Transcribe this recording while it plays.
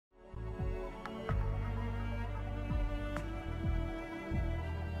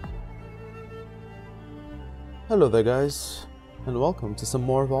Hello there guys, and welcome to some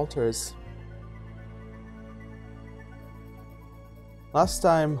more Walters. Last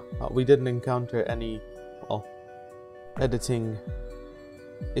time we didn't encounter any, well, editing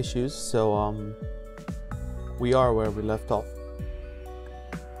issues, so we are where we left off.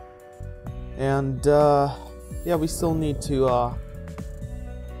 And yeah, we still need to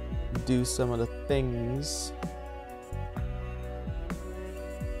do some of the things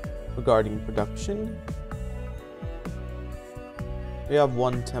regarding production. We have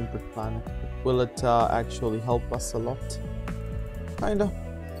one temperate planet. Will it actually help us a lot? Kinda.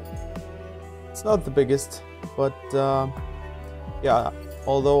 It's not the biggest, but yeah,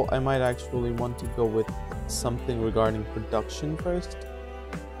 although I might actually want to go with something regarding production first.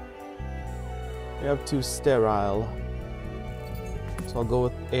 We have 2 sterile, so I'll go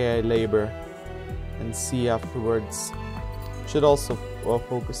with AI labor and see afterwards. Should also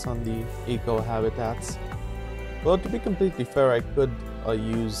focus on the eco habitats. Well, to be completely fair, I could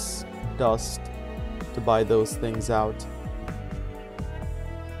use dust to buy those things out.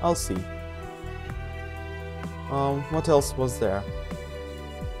 I'll see. What else was there?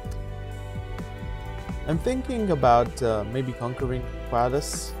 I'm thinking about maybe conquering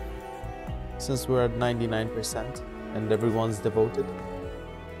Quadus, since we're at 99% and everyone's devoted.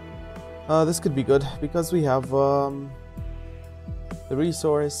 This could be good because we have the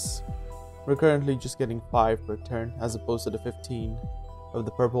resource. We're currently just getting 5 per turn as opposed to the 15 of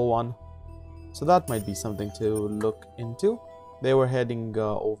the purple one. So that might be something to look into. They were heading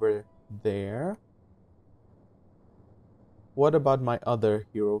over there. What about my other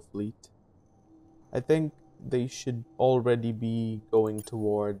hero fleet? I think they should already be going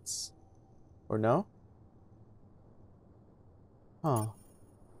towards... or no? Huh.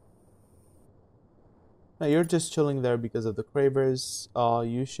 No, you're just chilling there because of the cravers.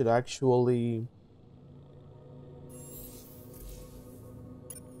 You should actually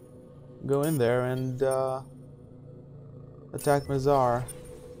go in there and attack Mazar.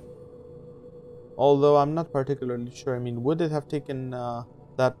 Although I'm not particularly sure. I mean, would it have taken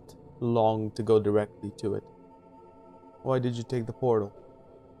that long to go directly to it? Why did you take the portal?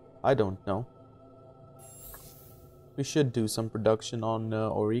 I don't know. We should do some production on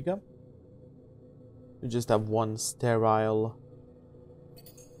Auriga. We just have 1 sterile.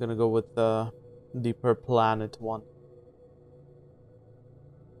 Gonna go with the per planet one.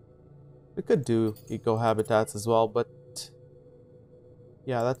 We could do eco habitats as well, but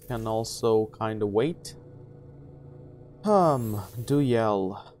yeah, that can also kind of wait.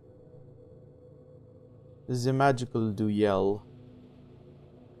 Duyel. This is a magical Duyel.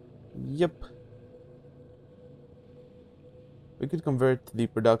 Yep. We could convert the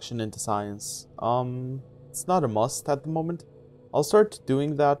production into science. It's not a must at the moment. I'll start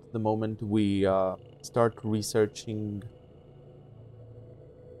doing that the moment we start researching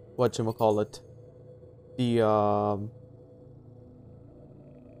whatchamacallit, the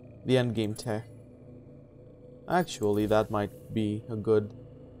endgame tech. Actually, that might be a good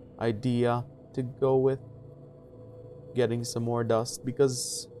idea to go with. Getting some more dust,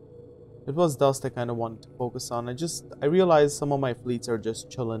 because it was dust I kind of wanted to focus on. I realized some of my fleets are just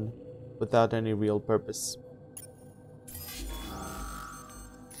chilling without any real purpose.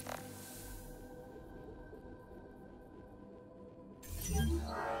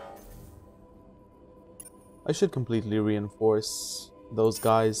 I should completely reinforce those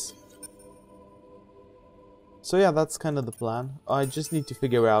guys. So yeah, that's kind of the plan. I just need to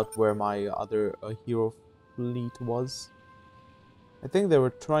figure out where my other hero fleet was. I think they were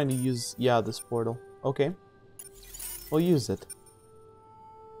trying to use, yeah, this portal. Okay. We'll use it.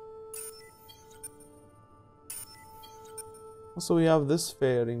 Also, we have this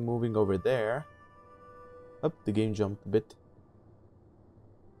fairing moving over there. Up, the game jumped a bit.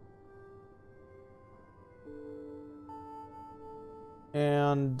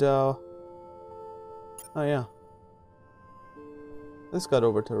 And, oh yeah. This got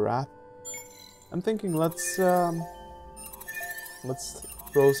over to Wrath. I'm thinking let's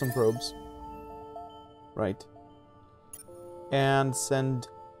throw some probes. Right. And send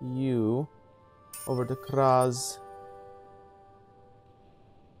you over to Kraz.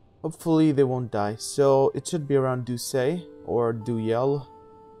 Hopefully they won't die. So it should be around Dusay or Duyel.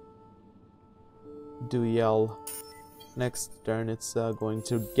 Duyel. Next turn it's going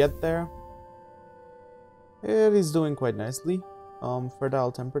to get there. It is doing quite nicely.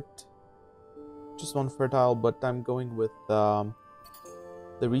 Fertile temperate. Just 1 fertile, but I'm going with the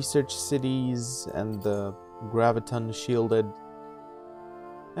research cities and the graviton shielded.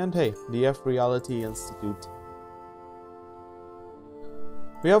 And hey, the F Reality Institute.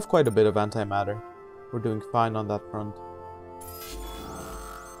 We have quite a bit of antimatter. we're doing fine on that front.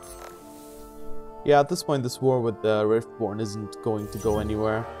 Yeah, at this point, this war with the Riftborn isn't going to go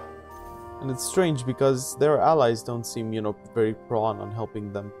anywhere. And it's strange because their allies don't seem, you know, very prawn on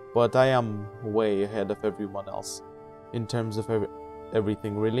helping them. But I am way ahead of everyone else in terms of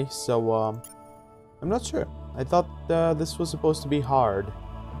everything, really. So, I'm not sure. I thought this was supposed to be hard.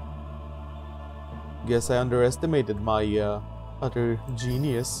 Guess I underestimated my utter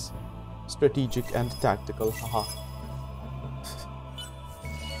genius. Strategic and tactical, haha.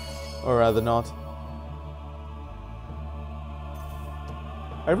 Or rather not.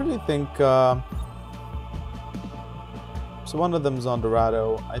 I really think, so one of them's on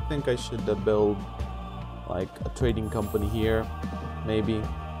Dorado. I think I should build, like, a trading company here, maybe.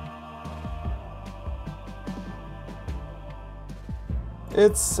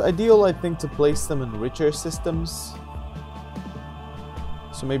 It's ideal, I think, to place them in richer systems.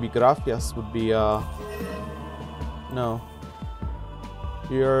 So maybe Grafias would be, no.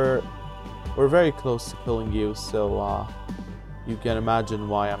 We're very close to killing you, so, you can imagine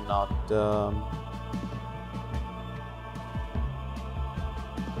why I'm not,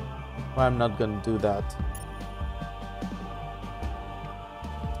 gonna do that.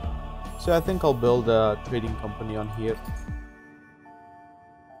 So I think I'll build a trading company on here.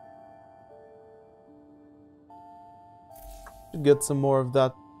 To get some more of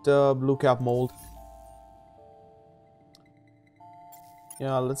that blue cap mold.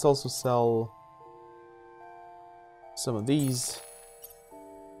 Yeah, let's also sell some of these.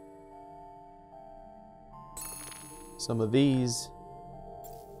 Some of these.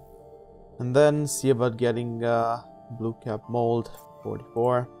 And then see about getting blue cap mold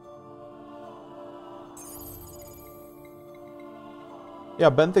 44. Yeah,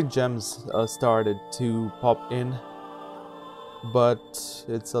 benthic gems started to pop in, but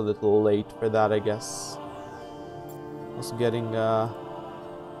it's a little late for that, I guess. Also getting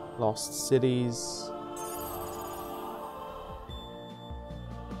lost cities.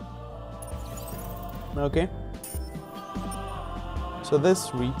 Okay. So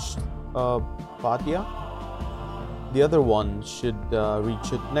this reached Patia. The other one should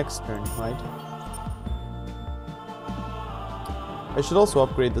reach it next turn, right? I should also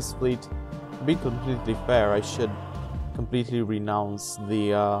upgrade this fleet. To be completely fair, I should completely renounce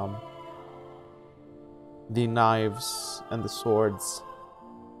the knives and the swords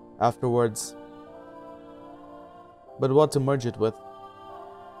afterwards. But what to merge it with?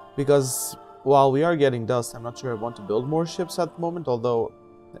 Because while we are getting dust, I'm not sure I want to build more ships at the moment, although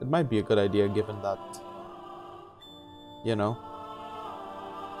it might be a good idea given that, you know,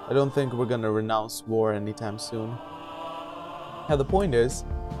 I don't think we're gonna renounce war anytime soon. Yeah, the point is,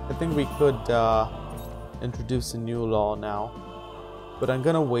 I think we could introduce a new law now, but I'm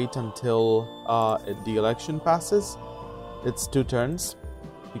gonna wait until the election passes. It's 2 turns,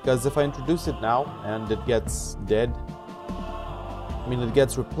 because if I introduce it now and it gets dead, I mean it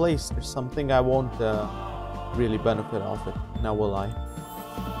gets replaced or something, I won't really benefit off it. Now will I?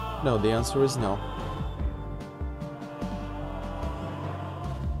 No, the answer is no.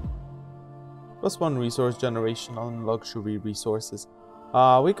 +1 resource generation on luxury resources.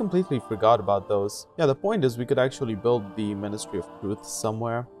 We completely forgot about those. Yeah, the point is we could actually build the Ministry of Truth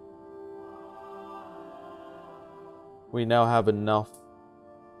somewhere. We now have enough.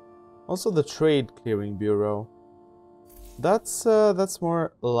 Also the Trade Clearing Bureau. That's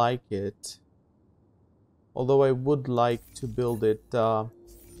more like it. Although I would like to build it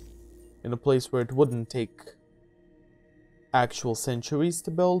in a place where it wouldn't take actual centuries to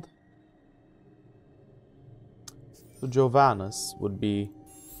build. So Giovanna's would be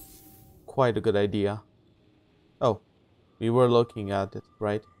quite a good idea. Oh, we were looking at it,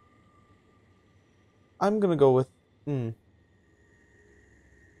 right? I'm gonna go with... I'm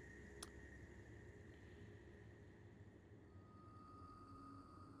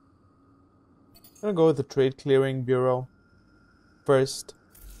gonna go with the Trade Clearing Bureau first.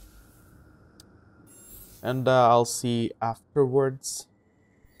 And I'll see afterwards.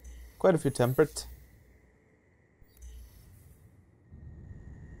 Quite a few temperate.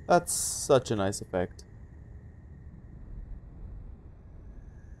 That's such a nice effect.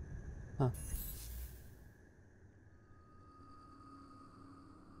 Huh.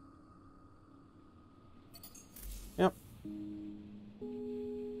 Yep.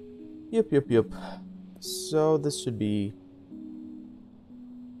 Yep. So this should be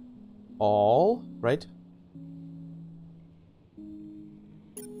all, right?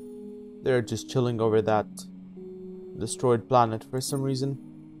 They're just chilling over that destroyed planet for some reason.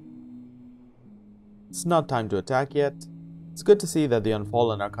 It's not time to attack yet. It's good to see that the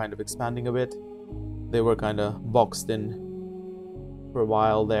Unfallen are kind of expanding a bit. They were kind of boxed in for a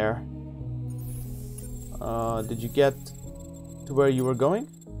while there. Did you get to where you were going?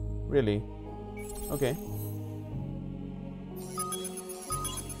 Really? Okay.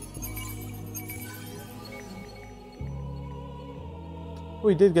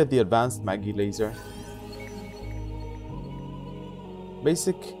 We did get the advanced Maggie laser.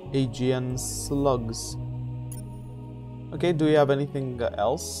 Basic Aegean slugs. Okay, do we have anything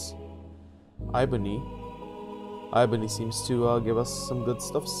else? Ibony. Ibony seems to give us some good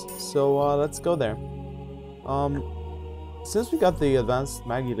stuffs. So let's go there. Since we got the advanced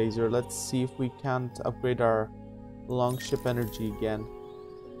Maggie laser, let's see if we can't upgrade our longship energy again.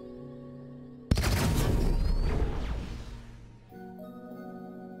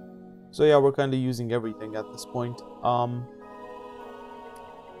 So yeah, we're kind of using everything at this point.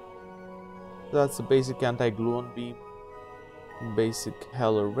 That's a basic anti-gluon beam, basic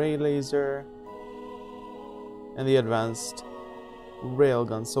Heller ray laser, and the advanced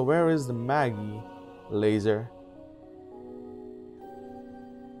railgun. So where is the Maggie laser?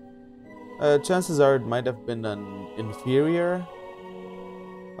 Chances are it might have been an inferior.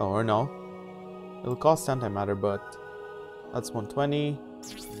 Oh, or no. It'll cost antimatter, but that's 120.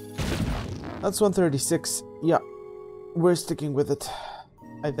 That's 136. Yeah, we're sticking with it,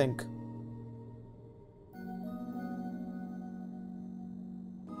 I think.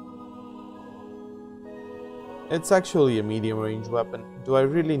 It's actually a medium range weapon. Do I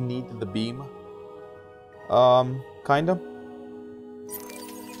really need the beam? Kinda.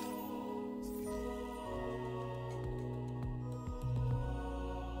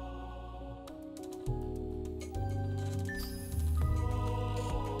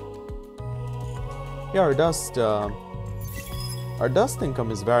 Yeah, our dust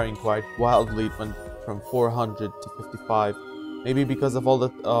income is varying quite wildly. It went from 400 to 55. Maybe because of all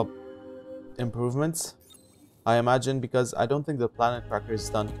the improvements. I imagine, because I don't think the planet cracker is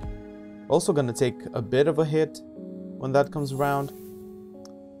done. Also gonna take a bit of a hit when that comes around.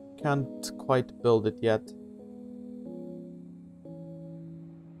 Can't quite build it yet.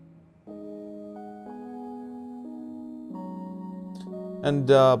 And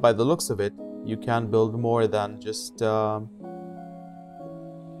by the looks of it, you can build more than just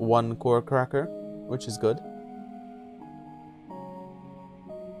one core cracker, which is good.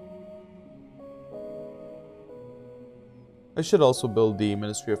 I should also build the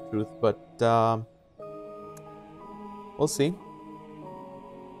Ministry of Truth, but we'll see.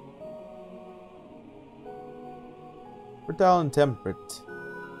 Fertile and temperate.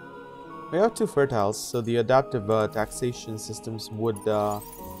 We have 2 fertiles, so the adaptive taxation systems would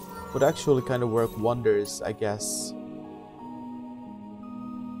actually kind of work wonders, I guess.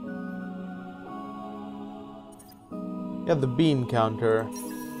 Yeah, the bean counter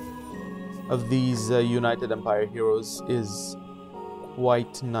of these United Empire heroes is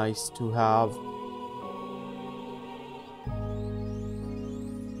quite nice to have.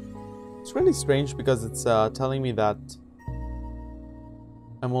 It's really strange because it's telling me that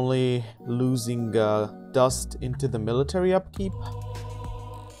I'm only losing dust into the military upkeep.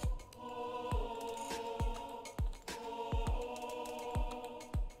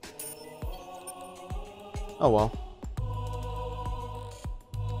 Oh well.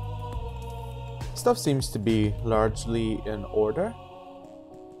 Stuff seems to be largely in order.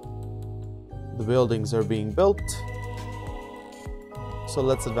 The buildings are being built. So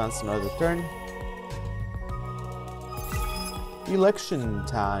let's advance another turn. Election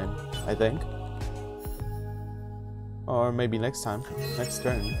time, I think. Or maybe next time. Next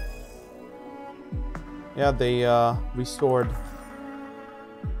turn. Yeah, they restored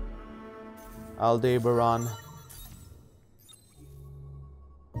Aldebaran.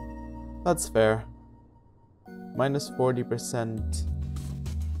 That's fair. Minus 40%.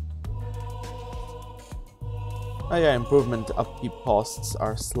 Oh yeah, improvement upkeep costs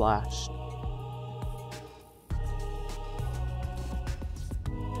are slashed.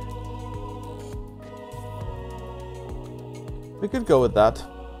 We could go with that.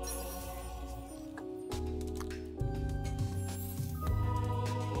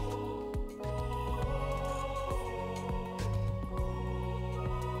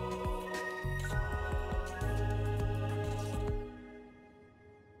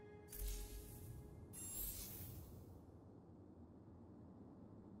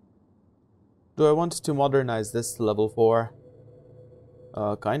 Do I want to modernize this to level 4?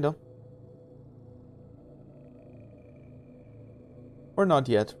 Kinda. Or not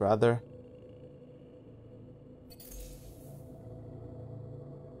yet, rather.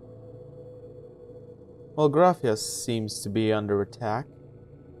 Well, Graphias seems to be under attack.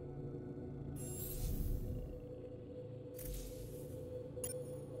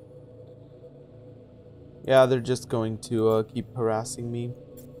 Yeah, they're just going to keep harassing me.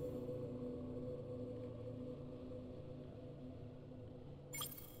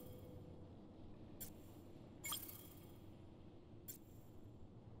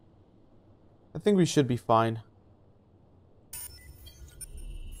 I think we should be fine.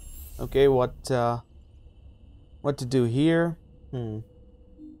 Okay, what to do here?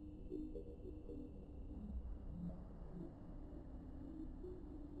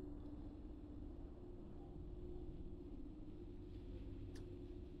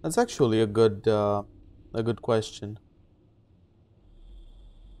 That's actually a good question.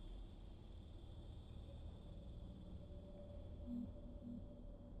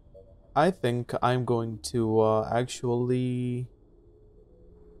 I think I'm going to actually,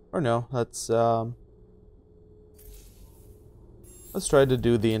 or no, let's try to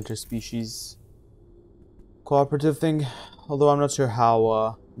do the interspecies cooperative thing. Although I'm not sure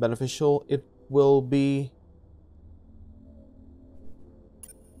how beneficial it will be.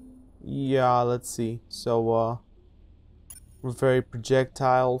 Yeah, let's see. So we're very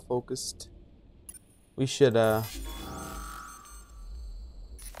projectile focused. We should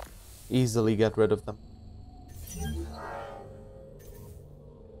easily get rid of them.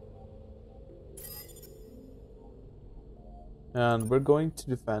 And we're going to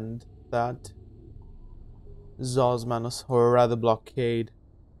defend that Zosmanos, or rather blockade.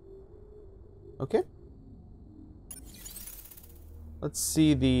 Okay. Let's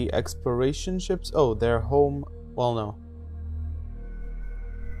see the exploration ships. Oh, their home. Well, no.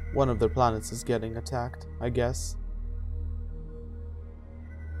 One of their planets is getting attacked, I guess.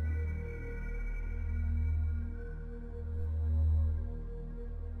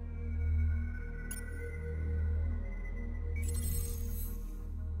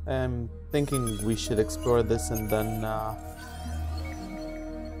 I'm thinking we should explore this and then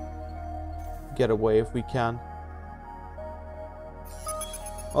get away if we can.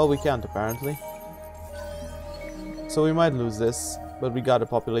 Well, we can't apparently. So we might lose this, but we got a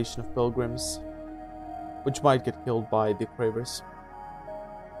population of pilgrims, which might get killed by the cravers.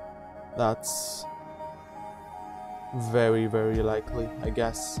 That's very, very likely, I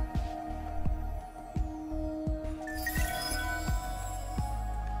guess.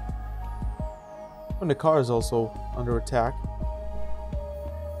 And the car is also under attack.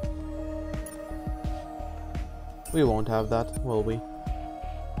 We won't have that, will we?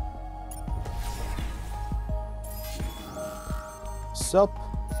 Sup?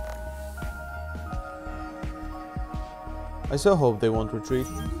 I so hope they won't retreat.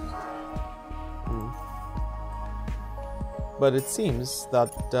 But it seems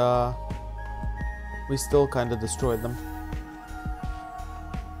that we still kind of destroyed them.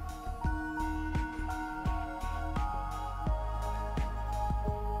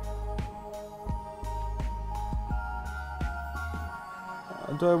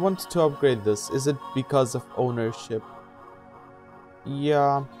 Do I want to upgrade this? Is it because of ownership?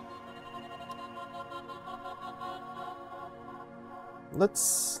 Yeah.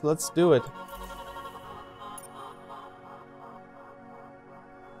 Let's do it.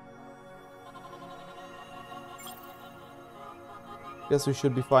 Guess we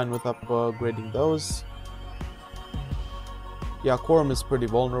should be fine with upgrading those. Yeah, Quorum is pretty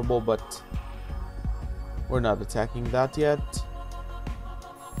vulnerable, but we're not attacking that yet.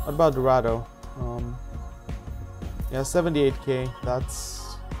 What about Dorado? Yeah, 78k.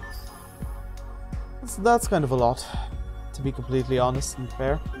 That's kind of a lot, to be completely honest and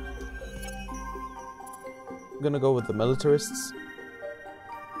fair. I'm gonna go with the militarists.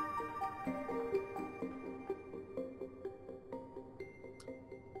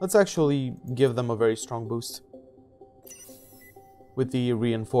 Let's actually give them a very strong boost with the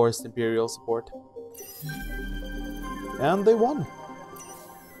reinforced Imperial support. And they won.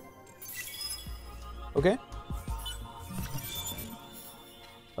 Okay.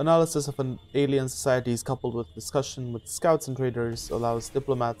 Analysis of an alien societies coupled with discussion with scouts and traders allows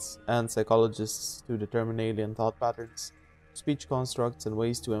diplomats and psychologists to determine alien thought patterns, speech constructs, and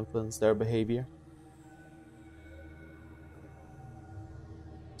ways to influence their behavior.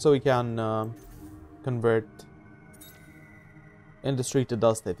 So we can convert industry to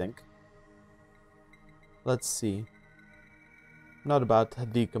dust, I think. Let's see. Not about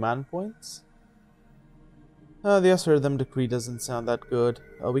the command points. The Aserdam decree doesn't sound that good.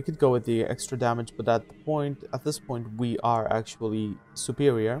 We could go with the extra damage, but at this point, we are actually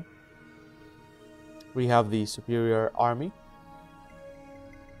superior. We have the superior army.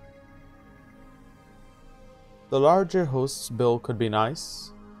 The larger hosts bill could be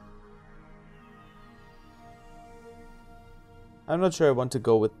nice. I'm not sure I want to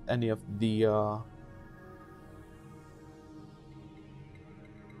go with any of the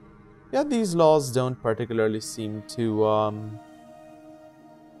Yeah, these laws don't particularly seem to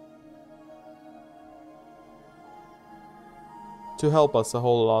help us a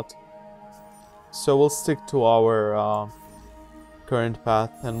whole lot. So we'll stick to our current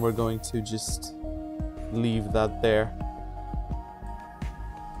path, and we're going to just leave that there.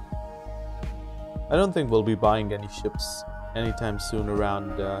 I don't think we'll be buying any ships anytime soon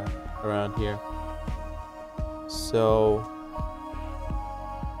around here. So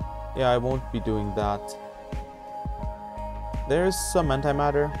yeah, I won't be doing that. There's some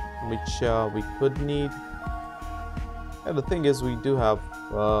antimatter which we could need. Yeah, the thing is, we do have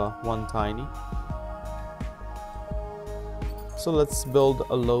one tiny. So let's build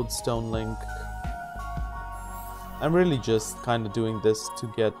a lodestone link. I'm really just kind of doing this to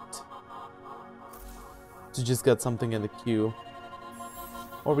just get something in the queue.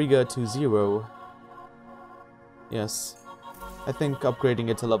 Omega 20. Yes, I think upgrading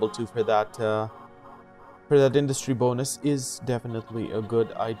it to level 2 for that industry bonus is definitely a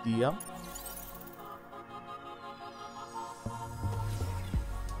good idea.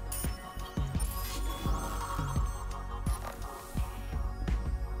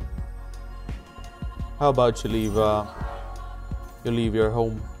 How about you leave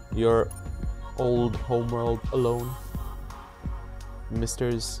your old homeworld alone,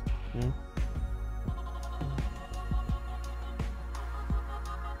 misters?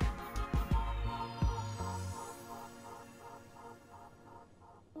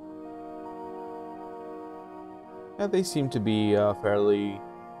 Yeah, they seem to be fairly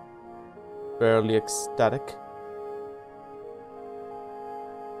ecstatic.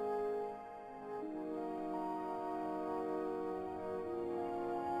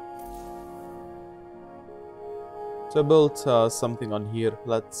 So I built something on here.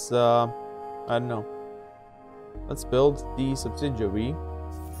 Let's, I don't know. Let's build the subsidiary.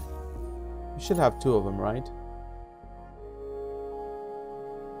 We should have 2 of them, right?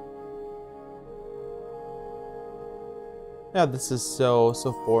 Yeah, this is so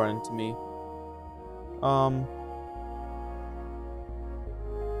foreign to me.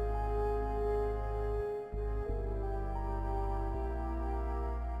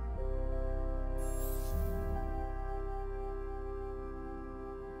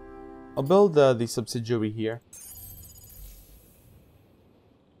 I'll build the subsidiary here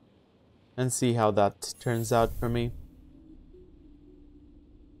and see how that turns out for me.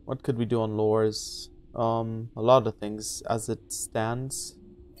 What could we do on lures? A lot of things as it stands.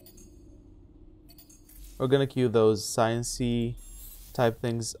 We're gonna queue those sciencey type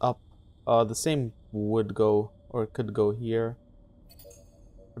things up. The same would go, or could go here.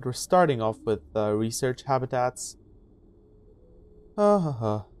 But we're starting off with research habitats.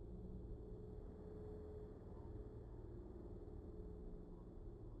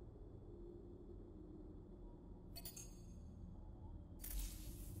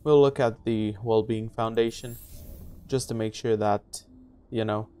 We'll look at the well-being foundation just to make sure that, you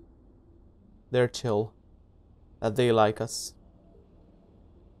know, they're chill, that they like us.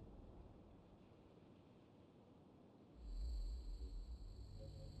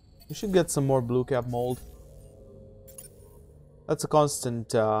 We should get some more blue cap mold. That's a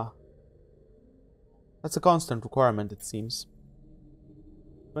constant requirement, it seems.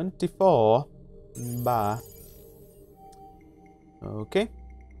 24. Bah. Okay.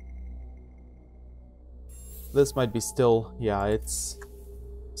 This might be still, yeah, it's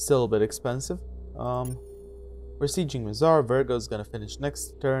still a bit expensive. We're sieging Mizar. Virgo's gonna finish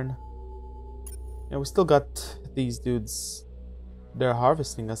next turn. And we still got these dudes. They're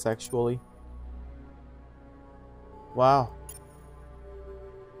harvesting us, actually. Wow.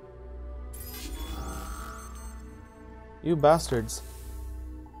 You bastards.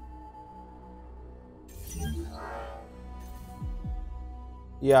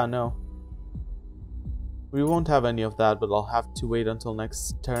 Yeah, no. We won't have any of that, but I'll have to wait until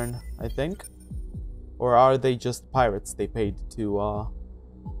next turn, I think. Or are they just pirates they paid to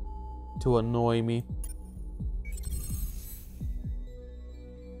annoy me?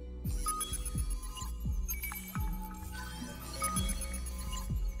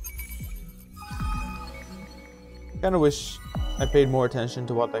 Kinda wish I paid more attention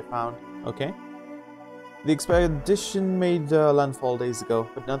to what I found. Okay. The expedition made landfall days ago,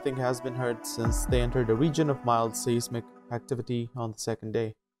 but nothing has been heard since they entered a region of mild seismic activity on the 2nd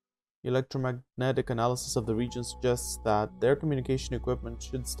day. Electromagnetic analysis of the region suggests that their communication equipment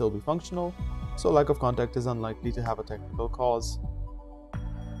should still be functional, so lack of contact is unlikely to have a technical cause.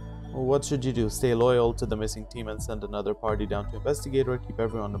 What should you do? Stay loyal to the missing team and send another party down to investigate, or keep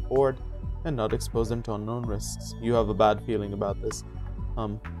everyone aboard and not expose them to unknown risks? You have a bad feeling about this.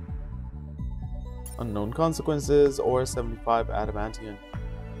 Unknown consequences or 75 adamantium.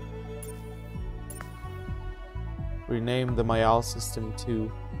 Rename the Mayal system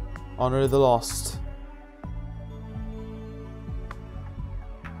to Honor the Lost.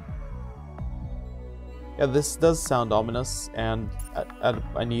 Yeah, this does sound ominous, and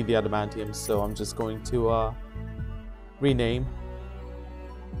I need the adamantium, so I'm just going to rename.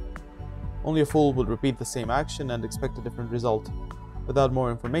 Only a fool would repeat the same action and expect a different result. Without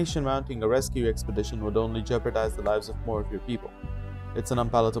more information, mounting a rescue expedition would only jeopardize the lives of more of your people. It's an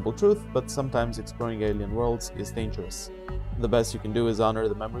unpalatable truth, but sometimes exploring alien worlds is dangerous. The best you can do is honor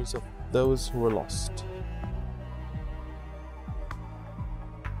the memories of those who were lost.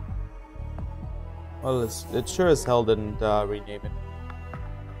 Well, it sure as hell didn't rename it.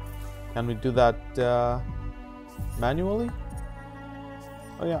 Can we do that manually?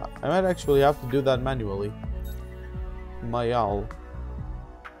 Oh yeah, I might actually have to do that manually. Mayal.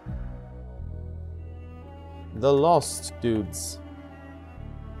 The Lost Dudes.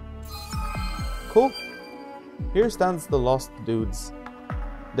 Cool. Here stands the Lost Dudes,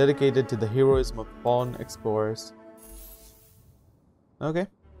 dedicated to the heroism of fallen explorers. Okay.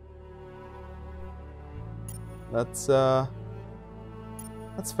 That's fair.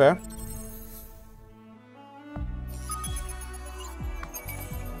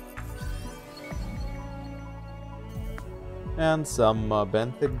 And some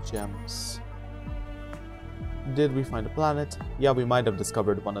benthic gems. Did we find a planet? Yeah, we might have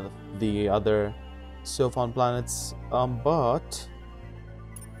discovered one of the other Sophon planets. But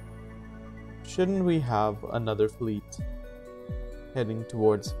shouldn't we have another fleet heading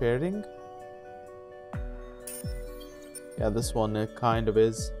towards Fairing? Yeah, this one kind of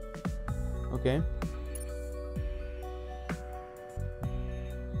is. Okay.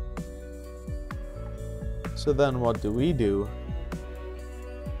 So then what do we do?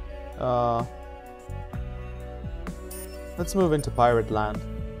 Let's move into Pirate Land.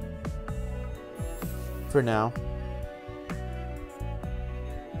 For now.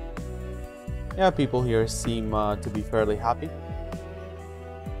 Yeah, people here seem to be fairly happy.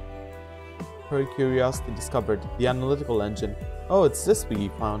 Her curiosity discovered the analytical engine. Oh, it's this we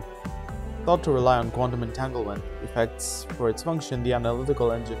found. Thought to rely on quantum entanglement effects for its function, the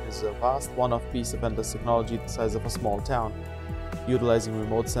analytical engine is a vast one-off piece of endless technology the size of a small town. Utilizing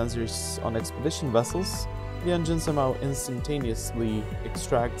remote sensors on expedition vessels, the engine somehow instantaneously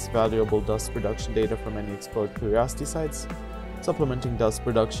extracts valuable dust production data from any explored curiosity sites, supplementing dust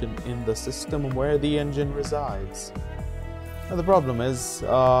production in the system where the engine resides. Now the problem is,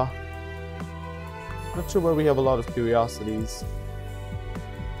 not sure where we have a lot of curiosities.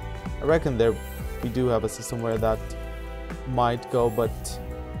 I reckon we do have a system where that might go, but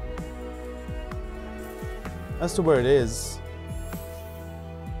as to where it is,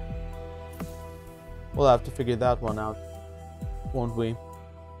 we'll have to figure that one out, won't we?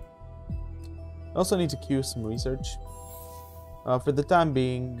 I also need to queue some research. For the time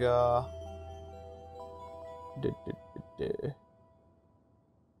being,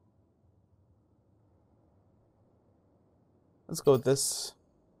 let's go with this.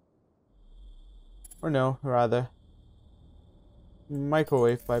 Or no, rather.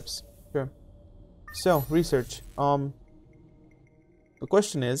 Microwave pipes. Sure. So, research. The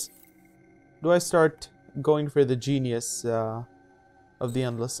question is, do I start going for the genius of the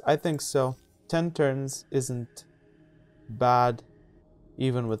endless? I think so. 10 turns isn't bad,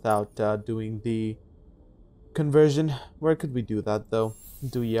 even without doing the conversion. Where could we do that, though?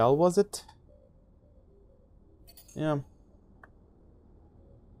 Duyel, was it? Yeah.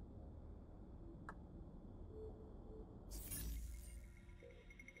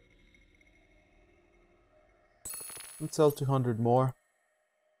 Let's sell 200 more.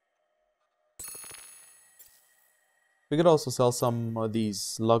 We could also sell some of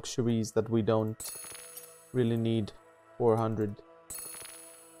these luxuries that we don't really need. 400.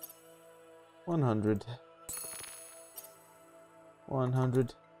 100.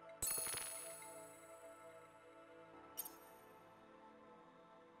 100.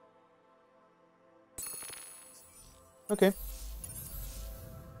 Okay.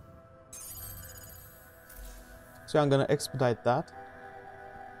 So I'm gonna expedite that.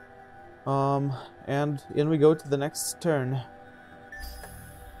 And in we go to the next turn.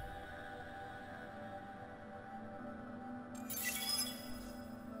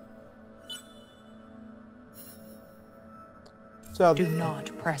 So do not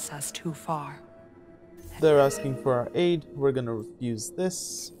press us too far. They're asking for our aid. We're gonna refuse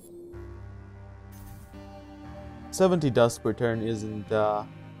this. 70 dust per turn isn't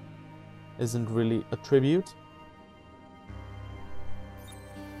really a tribute.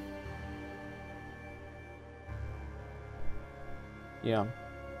 Yeah.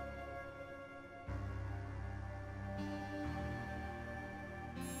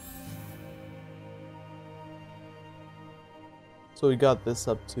 So we got this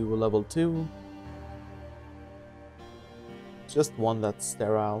up to level 2. Just one that's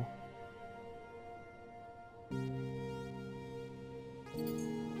sterile.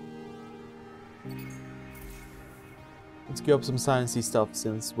 Let's give up some sciencey stuff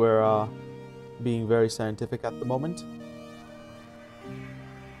since we're being very scientific at the moment.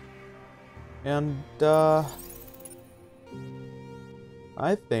 And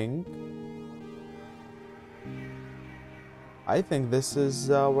I think this is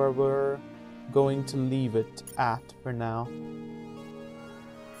where we're going to leave it at for now.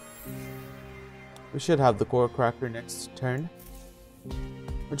 We should have the core cracker next turn,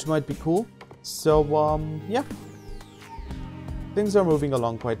 which might be cool. So yeah, things are moving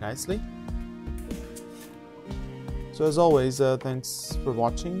along quite nicely. So as always, thanks for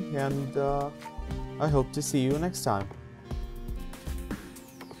watching, and I hope to see you next time.